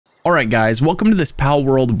All right, guys, welcome to this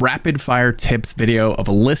Palworld rapid fire tips video of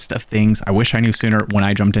a list of things I wish I knew sooner when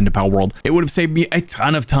I jumped into Palworld. It would have saved me a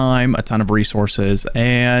ton of time, a ton of resources,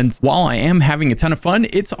 and while I am having a ton of fun,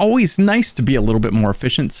 it's always nice to be a little bit more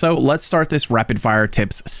efficient. So let's start this rapid fire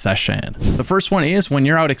tips session. The first one is when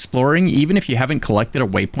you're out exploring, even if you haven't collected a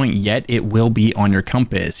waypoint yet, it will be on your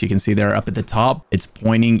compass. You can see there up at the top, it's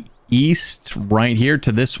pointing east right here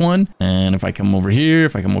to this one. And if I come over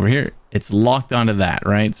here, it's locked onto that,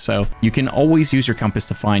 right? So you can always use your compass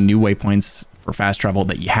to find new waypoints for fast travel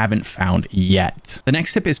that you haven't found yet. The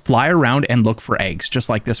next tip is fly around and look for eggs, just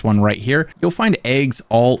like this one right here. You'll find eggs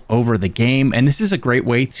all over the game, and this is a great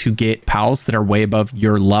way to get pals that are way above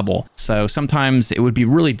your level. So sometimes it would be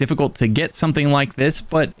really difficult to get something like this,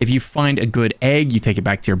 but if you find a good egg, you take it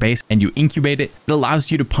back to your base and you incubate it. It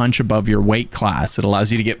allows you to punch above your weight class. It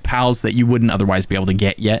allows you to get pals that you wouldn't otherwise be able to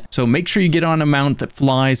get yet. So make sure you get on a mount that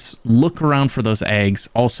flies, look around for those eggs.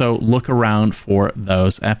 Also look around for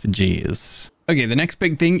those effigies. Okay, the next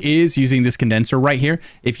big thing is using this condenser right here.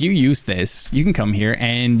 If you use this, you can come here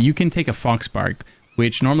and you can take a foxbark,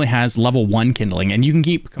 which normally has level 1 kindling, and you can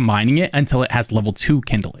keep combining it until it has level 2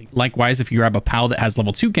 kindling. Likewise, if you grab a pal that has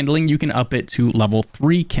level 2 kindling, you can up it to level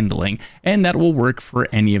 3 kindling, and that will work for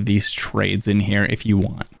any of these trades in here if you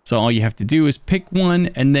want. So all you have to do is pick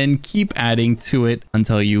one and then keep adding to it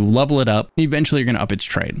until you level it up. Eventually, you're going to up its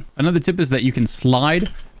trade. Another tip is that you can slide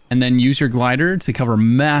and then use your glider to cover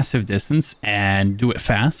massive distance and do it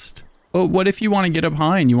fast. But what if you want to get up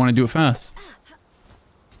high and you want to do it fast?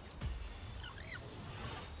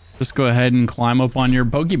 Just go ahead and climb up on your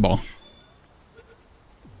Pokeball.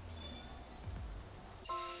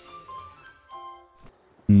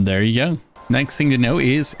 And there you go. Next thing to know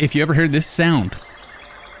is if you ever heard this sound,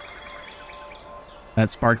 that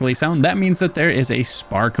sparkly sound, that means that there is a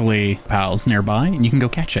sparkly pals nearby and you can go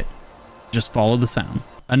catch it. Just follow the sound.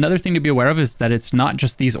 Another thing to be aware of is that it's not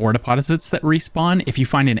just these ortopodsits that respawn. If you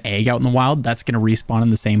find an egg out in the wild, that's going to respawn in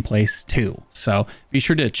the same place too. So be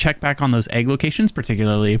sure to check back on those egg locations,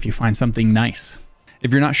 particularly if you find something nice.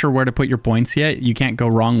 If you're not sure where to put your points yet, you can't go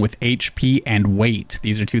wrong with HP and weight.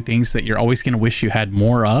 These are two things that you're always going to wish you had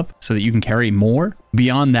more of so that you can carry more.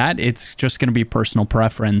 Beyond that, it's just going to be personal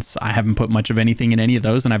preference. I haven't put much of anything in any of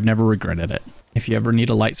those and I've never regretted it. If you ever need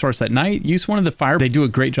a light source at night, use one of the fire. They do a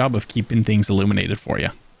great job of keeping things illuminated for you.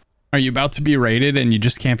 Are you about to be raided and you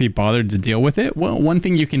just can't be bothered to deal with it? Well, one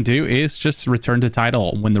thing you can do is just return to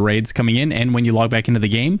title when the raid's coming in, and when you log back into the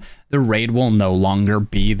game, the raid will no longer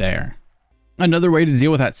be there. Another way to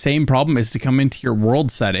deal with that same problem is to come into your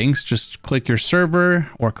world settings. Just click your server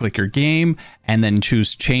or click your game and then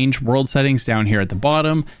choose change world settings down here at the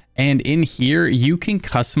bottom. And in here, you can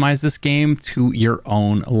customize this game to your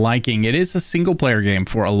own liking. It is a single player game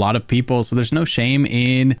for a lot of people, so there's no shame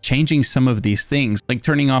in changing some of these things, like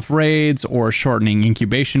turning off raids or shortening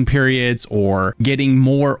incubation periods or getting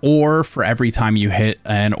more ore for every time you hit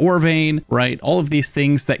an ore vein, right? All of these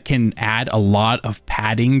things that can add a lot of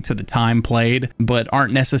padding to the time played, but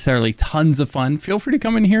aren't necessarily tons of fun. Feel free to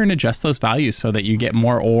come in here and adjust those values so that you get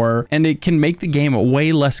more ore, and it can make the game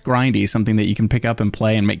way less grindy, something that you can pick up and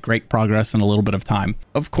play and make great progress in a little bit of time.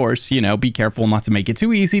 Of course, you know, be careful not to make it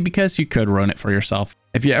too easy because you could ruin it for yourself.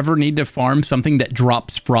 If you ever need to farm something that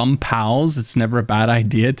drops from pals, it's never a bad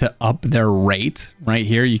idea to up their rate. Right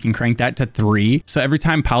here, you can crank that to 3. So every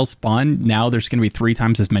time pals spawn, now there's going to be 3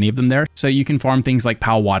 times as many of them there. So you can farm things like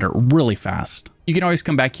pal water really fast. You can always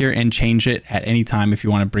come back here and change it at any time if you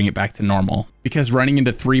want to bring it back to normal, because running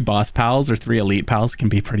into 3 boss pals or 3 elite pals can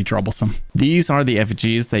be pretty troublesome. These are the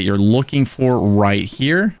effigies that you're looking for right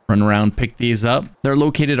here. Run around, pick these up. They're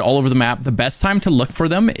located all over the map. The best time to look for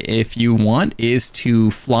them, if you want, is to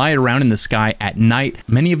fly around in the sky at night.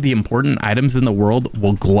 Many of the important items in the world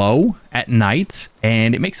will glow at night,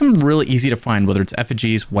 and it makes them really easy to find, whether it's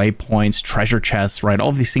effigies, waypoints, treasure chests, right? All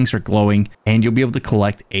of these things are glowing, and you'll be able to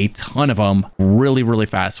collect a ton of them really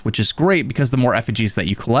fast, which is great because the more effigies that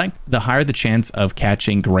you collect, the higher the chance of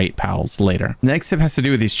catching great pals later. Next tip has to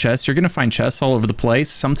do with these chests. You're going to find chests all over the place.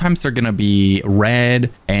 Sometimes they're going to be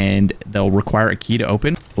red and they'll require a key to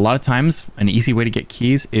open. A lot of times, an easy way to get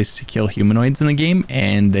keys is to kill humanoids in the game,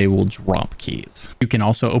 and they will drop keys. You can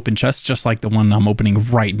also open chests just like the one I'm opening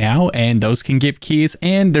right now, and those can give keys,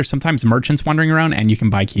 and there's sometimes merchants wandering around and you can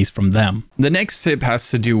buy keys from them. The next tip has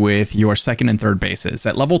to do with your second and third bases.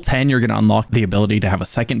 At level 10, you're going to unlock the ability to have a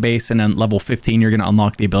second base, and then level 15, you're going to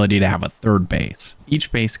unlock the ability to have a third base.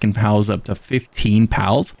 Each base can house up to 15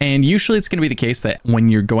 pals, and usually it's going to be the case that when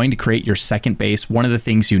you're going to create your second base, one of the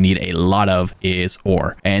things you need a lot of is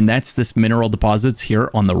ore, and that's this mineral deposits here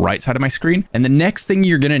on the right side of my screen. And the next thing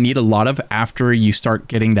you're going to need a lot of after you start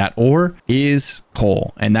getting that ore is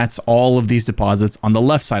coal, and that's all of these deposits on the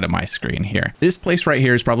left side of my screen here. This place right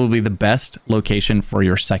here is probably the best location for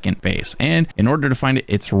your second base, and in order to find it,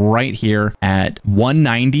 it's right here at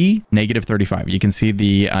 190 -35. You can see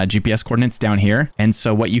the GPS coordinates down here, and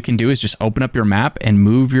so what you can do is just open up your map and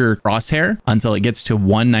move your crosshair until it gets to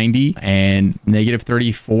 190 and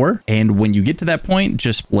 -34, and when you get to that point,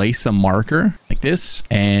 just place a marker like this,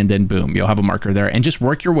 and then boom, you'll have a marker there, and just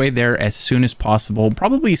work your way there as soon as possible.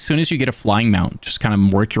 Probably as soon as you get a flying mount, just kind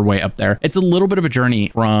of work your way up there. It's a little bit of a journey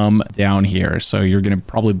from down here, so you're going to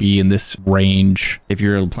probably be in this range if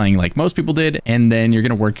you're playing like most people did, and then you're going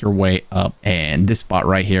to work your way up. And this spot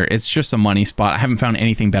right here, it's just a money spot. I haven't found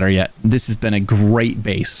anything better yet. This has been a great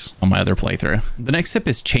base on my other playthrough. The next tip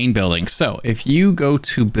is chain building. So if you go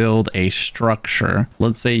to build a structure,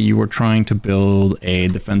 let's say you were trying to build a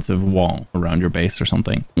defensive wall around your base or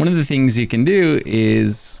something, one of the things you can do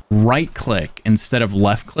is right click instead of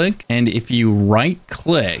left click, and if you right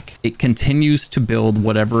click, it continues to build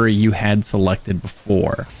whatever you had selected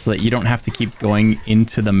before, so that you don't have to keep going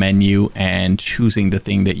into the menu and choosing the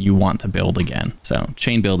thing that you want to build again. So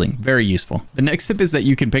chain building, very useful. The next tip is that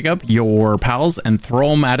you can pick up your pals and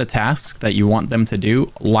throw them at a task that you want them to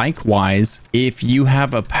do. Likewise, if you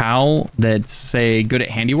have a pal that's, say, good at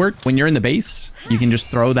handiwork, when you're in the base, you can just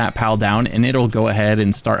throw that pal down and it'll go ahead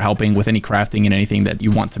and start helping with any crafting and anything that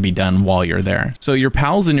you want to be done while you're there. So your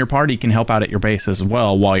pals in your party can help out at your base as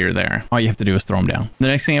well while you're there. All you have to do is throw them down. The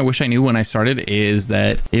next thing I wish I knew when I started is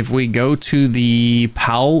that if we go to the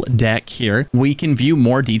pal deck here, we can view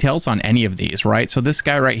more details on any of these, right? So this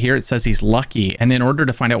guy right here, it says he's lucky. And in order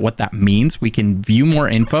to find out what that means, we can view more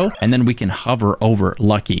info, and then we can hover over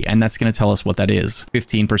lucky. And that's going to tell us what that is.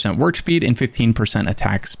 15% work speed and 15%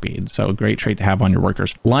 attack speed. So a great trait to have on your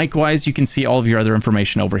workers. Likewise, you can see all of your other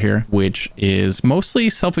information over here, which is mostly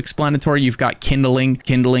self-explanatory. You've got kindling.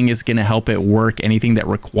 Kindling is going to help it work anything that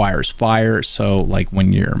requires fire. So like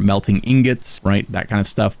when you're melting ingots, right? That kind of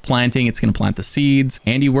stuff. Planting, it's going to plant the seeds.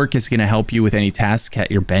 Handiwork is going to help you with any task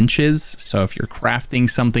at your benches. So if you're crafting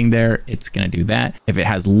something there, it's going to do that. If it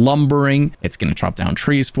has lumbering, it's going to chop down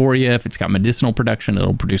trees for you. If it's got medicinal production,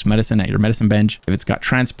 it'll produce medicine at your medicine bench. If it's got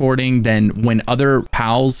transporting, then when other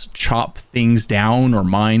pals chop things down or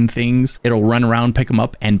mine things, it'll run around, pick them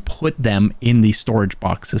up, and put them in the storage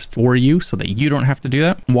boxes for you so that you don't have to do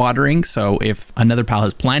that. Watering, so if another pal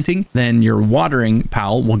is planting, then your watering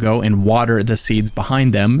pal will go and water the seeds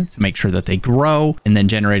behind them to make sure that they grow. And then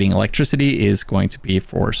generating electricity is going to be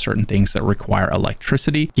for certain things that require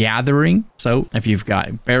electricity. Gathering, so if you've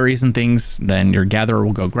got berries and things, then your gatherer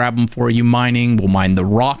will go grab them for you. Mining will mine the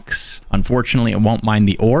rocks. Unfortunately, it won't mine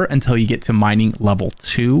the ore until you get to mining level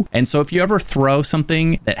 2. And so if you ever throw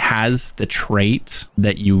something that has the trait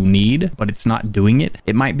that you need, but it's not doing it,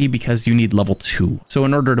 it might be because you need level 2. So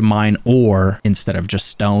in order to mine ore instead of just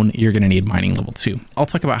stone, you're going to need mining level 2. I'll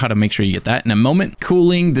talk about how to make sure you get that in a moment.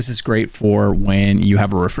 Cooling, this is great for when you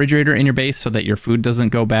have a refrigerator in your base so that your food doesn't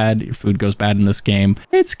go bad. Your food goes bad in this game.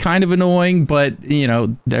 It's kind of annoying, but you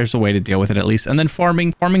know, there's a way to deal with it at least. And then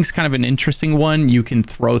farming. Farming's kind of an interesting one. You can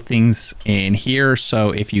throw things in here.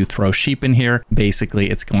 So if you throw sheep in here, basically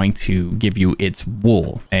it's going to give you its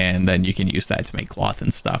wool, and then you can use that to make cloth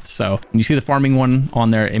and stuff. So when you see the farming one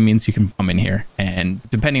on there, it means you can come in here, and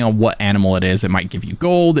depending on what animal it is, it might give you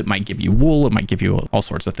gold, it might give you wool, it might give you all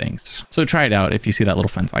sorts of things. So try it out if you see that little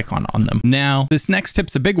fence icon on them. Now, this next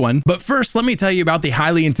tip's a big one, but first let me tell you about the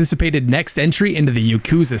highly anticipated next entry into the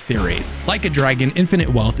Yakuza series. Like a Dragon,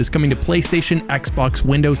 Infinite Wealth is coming to PlayStation, Xbox,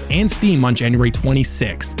 Windows, and Steam on January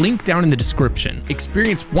 26th. Link down in the description.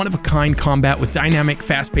 Experience one-of-a-kind combat with dynamic,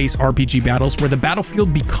 fast-paced RPG battles where the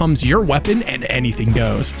battlefield becomes your weapon and anything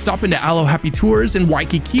goes. Stop into Aloe Happy Tours in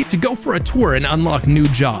Waikiki to go for a tour and unlock new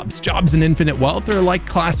jobs. Jobs in Infinite Wealth are like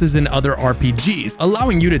classes in other RPGs,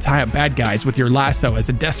 allowing you to tie up bad guys with your lasso as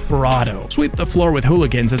a desperado, sweep the floor with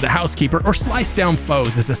hooligans as a housekeeper, or slice down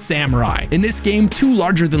foes as a samurai. In this game, two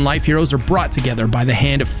larger-than-life heroes are brought together by the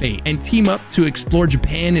hand of fate and team up to explore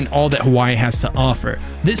Japan and all that Hawaii has to offer.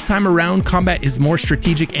 This time time around, combat is more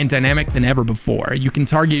strategic and dynamic than ever before. You can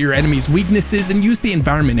target your enemy's weaknesses and use the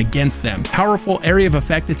environment against them. Powerful area of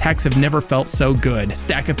effect attacks have never felt so good.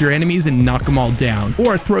 Stack up your enemies and knock them all down,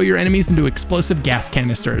 or throw your enemies into explosive gas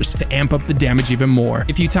canisters to amp up the damage even more.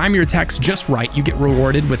 If you time your attacks just right, you get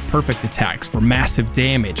rewarded with perfect attacks for massive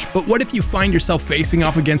damage. But what if you find yourself facing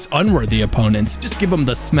off against unworthy opponents? Just give them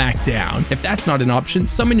the smackdown. If that's not an option,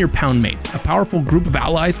 summon your pound mates, a powerful group of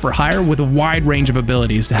allies for hire with a wide range of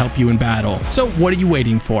abilities to help you in battle. So what are you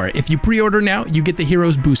waiting for? If you pre-order now, you get the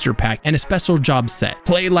Heroes Booster Pack and a special job set.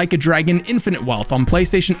 Play Like a Dragon Infinite Wealth on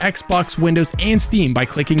PlayStation, Xbox, Windows, and Steam by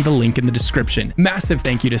clicking the link in the description. Massive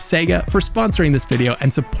thank you to Sega for sponsoring this video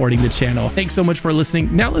and supporting the channel. Thanks so much for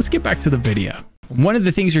listening. Now let's get back to the video. One of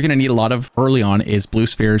the things you're going to need a lot of early on is blue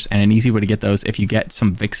spheres, and an easy way to get those, if you get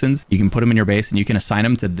some vixens, you can put them in your base and you can assign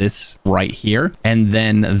them to this right here, and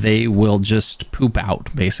then they will just poop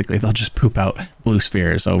out. Basically, they'll just poop out blue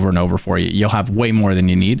spheres over and over for you. You'll have way more than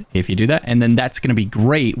you need if you do that, and then that's going to be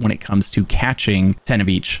great when it comes to catching 10 of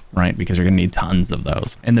each, right? Because you're going to need tons of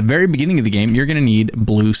those. In the very beginning of the game, you're going to need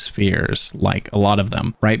blue spheres, like a lot of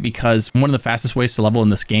them, right? Because one of the fastest ways to level in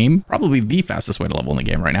this game, probably the fastest way to level in the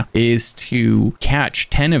game right now, is to catch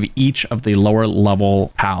 10 of each of the lower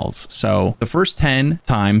level pals. So the first 10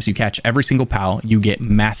 times you catch every single pal, you get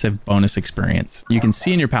massive bonus experience. You can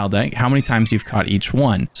see in your pal deck how many times you've caught each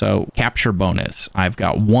one. So capture bonus, I've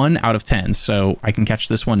got 1 out of 10. So I can catch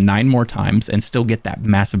this one 9 more times and still get that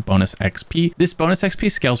massive bonus XP. This bonus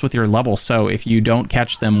XP scales with your level. So if you don't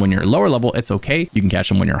catch them when you're lower level, it's okay. You can catch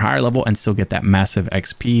them when you're higher level and still get that massive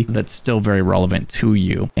XP that's still very relevant to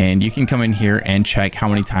you. And you can come in here and check how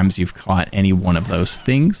many times you've caught any one of those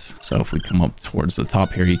things. So if we come up towards the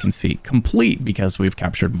top here, you can see complete because we've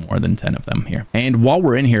captured more than 10 of them here. And while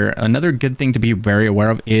we're in here, another good thing to be very aware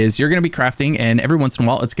of is you're going to be crafting, and every once in a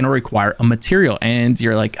while it's going to require a material, and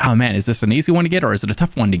you're like, oh man, is this an easy one to get or is it a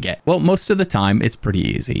tough one to get? Well, most of the time it's pretty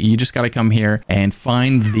easy. You just got to come here and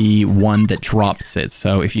find the one that drops it.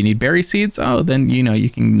 So if you need berry seeds, oh, then you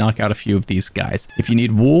can knock out a few of these guys. If you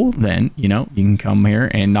need wool, then you can come here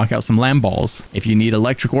and knock out some lamb balls. If you need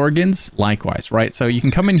electric organs, likewise, right? So you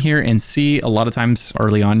can come in here and see a lot of times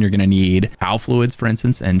early on, you're going to need PAL fluids, for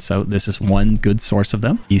instance. And so this is one good source of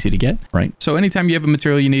them, easy to get, right? So anytime you have a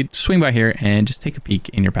material you need, swing by here and just take a peek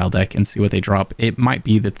in your PAL deck and see what they drop. It might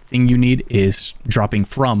be that the thing you need is dropping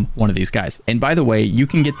from one of these guys. And by the way, you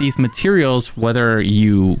can get these materials whether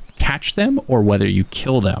you catch them or whether you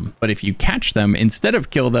kill them. But if you catch them instead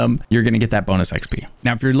of kill them, you're going to get that bonus XP.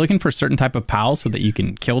 Now, if you're looking for a certain type of PAL so that you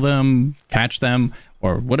can kill them, catch them,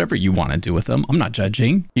 or whatever you want to do with them, I'm not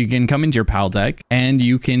judging. You can come into your PAL deck and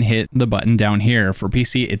you can hit the button down here. For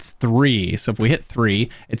PC, it's 3. So if we hit 3,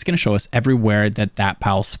 it's going to show us everywhere that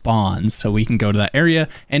PAL spawns. So we can go to that area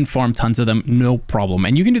and farm tons of them, no problem.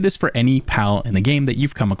 And you can do this for any PAL in the game that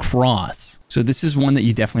you've come across. So this is one that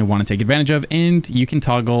you definitely want to take advantage of, and you can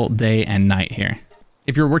toggle day and night here.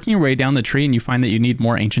 If you're working your way down the tree and you find that you need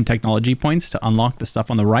more ancient technology points to unlock the stuff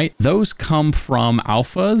on the right, those come from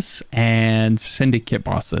alphas and syndicate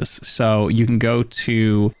bosses. So you can go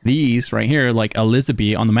to these right here, like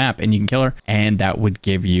Elizabeth on the map, and you can kill her, and that would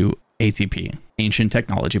give you ATP, ancient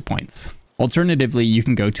technology points. Alternatively, you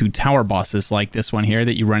can go to tower bosses like this one here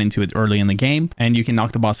that you run into it early in the game, and you can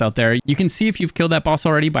knock the boss out there. You can see if you've killed that boss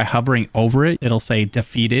already by hovering over it. It'll say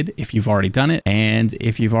defeated if you've already done it. And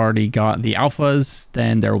if you've already got the alphas,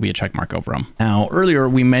 then there will be a check mark over them. Now, earlier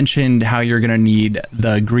we mentioned how you're going to need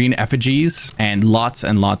the green effigies and lots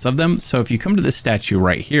of them. So if you come to this statue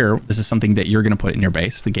right here, this is something that you're going to put in your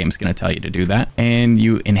base. The game's going to tell you to do that. And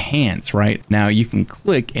you enhance, right? Now you can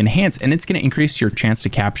click enhance, and it's going to increase your chance to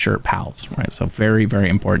capture pals. Right, so very, very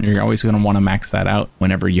important. You're always going to want to max that out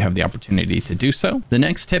whenever you have the opportunity to do so. The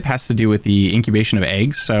next tip has to do with the incubation of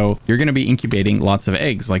eggs. So you're going to be incubating lots of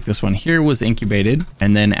eggs. Like this one here was incubated,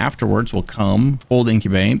 and then afterwards will come old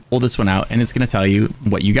incubate, pull this one out, and it's going to tell you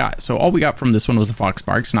what you got. So all we got from this one was a fox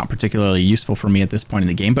sparks, not particularly useful for me at this point in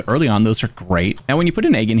the game, but early on those are great. Now when you put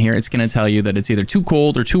an egg in here, it's going to tell you that it's either too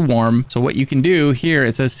cold or too warm. So what you can do here,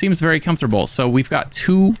 it says seems very comfortable. So we've got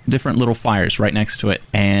 2 different little fires right next to it,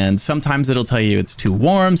 and sometimes it'll tell you it's too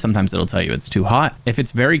warm, sometimes it'll tell you it's too hot. If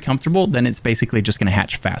it's very comfortable, then it's basically just going to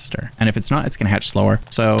hatch faster, and if it's not, it's going to hatch slower.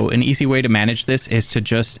 So an easy way to manage this is to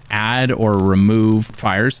just add or remove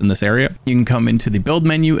fires in this area. You can come into the build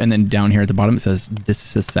menu, and then down here at the bottom it says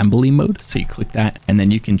disassembly mode, so you click that, and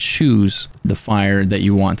then you can choose the fire that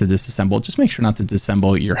you want to disassemble. Just make sure not to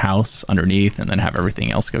disassemble your house underneath and then have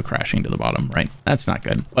everything else go crashing to the bottom, right? That's not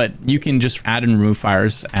good. But you can just add and remove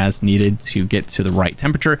fires as needed to get to the right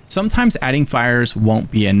temperature. Sometimes sometimes adding fires won't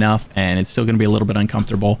be enough and it's still going to be a little bit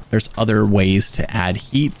uncomfortable. There's other ways to add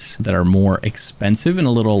heats that are more expensive and a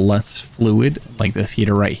little less fluid, like this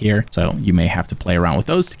heater right here. So you may have to play around with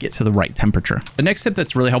those to get to the right temperature. The next tip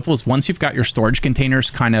that's really helpful is once you've got your storage containers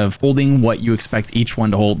kind of holding what you expect each one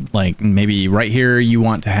to hold, like maybe right here you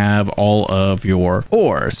want to have all of your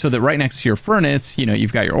ore, so that right next to your furnace, you know,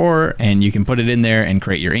 you've got your ore and you can put it in there and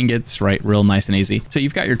create your ingots, right? Real nice and easy. So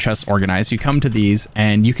you've got your chests organized. You come to these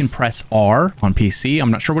and you can press R on PC.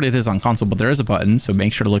 I'm not sure what it is on console, but there is a button, so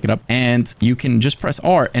make sure to look it up. And you can just press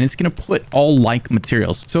R and it's going to put all like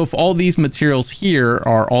materials. So if all these materials here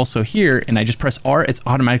are also here and I just press R, it's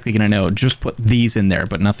automatically going to know just put these in there,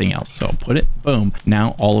 but nothing else. So put it, boom.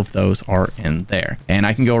 Now all of those are in there. And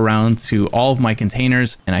I can go around to all of my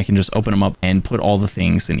containers and I can just open them up and put all the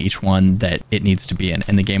things in each one that it needs to be in.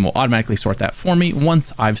 And the game will automatically sort that for me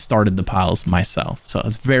once I've started the piles myself. So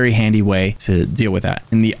it's a very handy way to deal with that.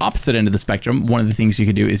 In the opposite end of the spectrum, one of the things you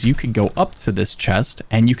could do is you could go up to this chest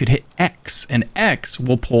and you could hit X, and X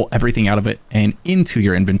will pull everything out of it and into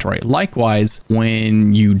your inventory. Likewise,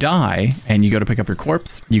 when you die and you go to pick up your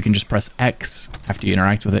corpse, you can just press X after you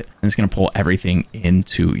interact with it, and it's going to pull everything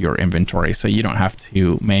into your inventory. So you don't have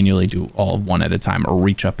to manually do all one at a time or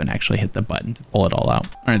reach up and actually hit the button to pull it all out.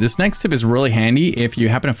 All right, this next tip is really handy if you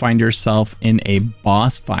happen to find yourself in a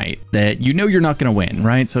boss fight that you know you're not going to win,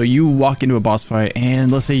 right? So you walk into a boss fight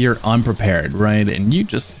and let's say you're unprepared, right? And you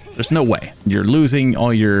just, there's no way. You're losing,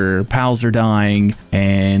 all your pals are dying,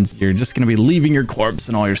 and you're just going to be leaving your corpse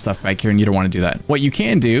and all your stuff back here, and you don't want to do that. What you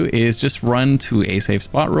can do is just run to a safe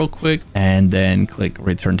spot real quick and then click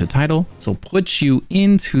return to title. So put you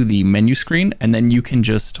into the menu screen, and then you can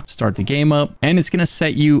just start the game up, and it's going to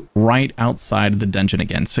set you right outside of the dungeon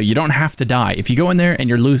again. So you don't have to die. If you go in there and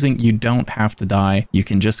you're losing, you don't have to die. You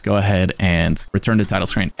can just go ahead and return to title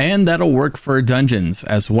screen, and that'll work for dungeons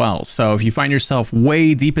as well. So if you find yourself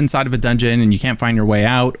way deep inside of a dungeon and you can't find your way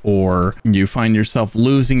out, or you find yourself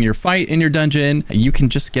losing your fight in your dungeon, you can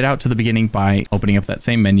just get out to the beginning by opening up that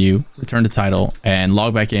same menu, return to title, and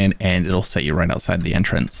log back in, and it'll set you right outside the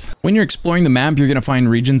entrance. When you're exploring the map, you're going to find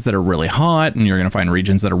regions that are really hot and you're going to find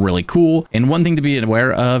regions that are really cool. And one thing to be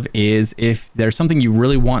aware of is if there's something you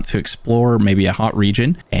really want to explore, maybe a hot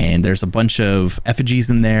region, and there's a bunch of effigies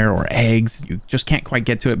in there or eggs, you just can't quite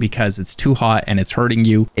get to it because it's too hot and it's hurting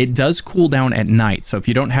you. It does cool down at night. So if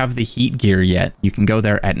you don't have the heat gear yet, you can go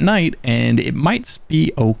there at night and it might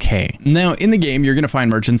be okay. Now in the game, you're going to find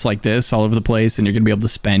merchants like this all over the place, and you're going to be able to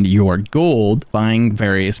spend your gold buying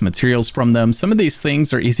various materials from them. Some of these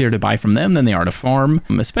things are easier to buy from them than they are to farm,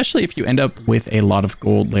 especially if you end up with a lot of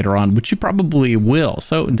gold later on, which you probably will.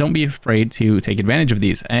 So don't be afraid to take advantage of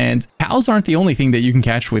these. And pals aren't the only thing that you can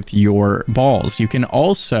catch with your balls. You can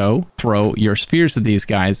also throw your spheres at these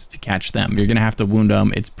guys to catch them. You're going to have to wound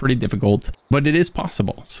them. It's pretty difficult, but it is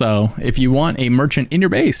possible. So if you want a merchant in your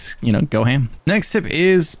base, you know, go ham. Next tip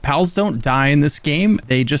is pals don't die in this game.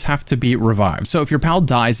 They just have to be revived. So if your pal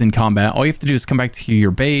dies in combat, all you have to do is come back to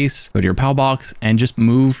your base, go to your pal box, and just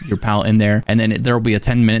move your pal in there. And then there will be a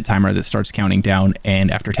 10-minute timer that starts counting down.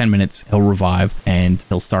 And after 10 minutes, he'll revive and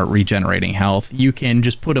he'll start regenerating health. You can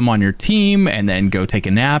just put him on your team and then go take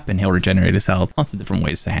a nap and he'll regenerate his health. Lots of different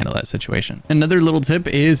ways to handle that situation. Another little tip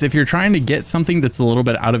is if you're trying to get something that's a little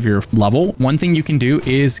bit out of your level, one thing you can do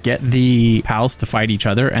is get the pals to fight each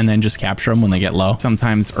other and then just capture them when they get low.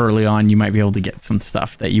 Sometimes early on, you might be able to get some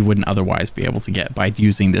stuff that you wouldn't otherwise be able to get by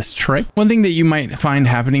using this trick. One thing that you might find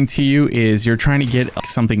happening to you is you're trying to get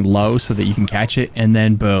something low so that you can catch it, and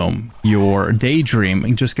then boom, your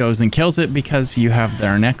daydream just goes and kills it because you have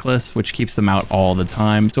their necklace, which keeps them out all the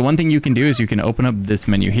time. So one thing you can do is you can open up this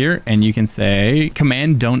menu here and you can say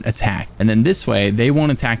command don't attack, and then this way they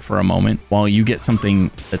won't attack for a moment while you get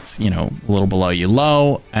something that's, you know, a little below you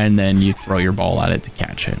low, and then you throw your ball at it to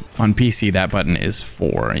catch it. On PC, that button is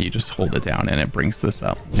 4, and you just hold it down and it brings this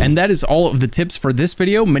up. And that is all of the tips for this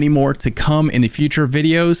video. Many more to come in the future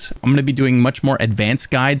videos. I'm going to be doing much more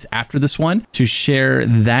advanced guides after this one to share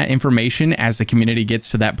that information as the community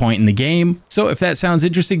gets to that point in the game. So if that sounds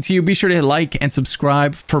interesting to you, be sure to hit like and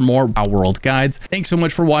subscribe for more Palworld guides. Thanks so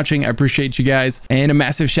much for watching. I appreciate you guys, and a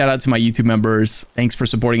massive shout out to my YouTube members. Thanks for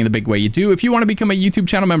supporting in the big way you do. If you want to become a YouTube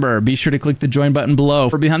channel member, be sure to click the join button below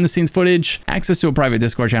for behind the scenes footage, access to a private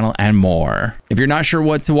Discord channel, and more. If you're not sure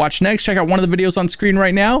what to watch next, check out one of the videos on screen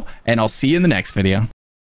right now, and I'll see you in the next video.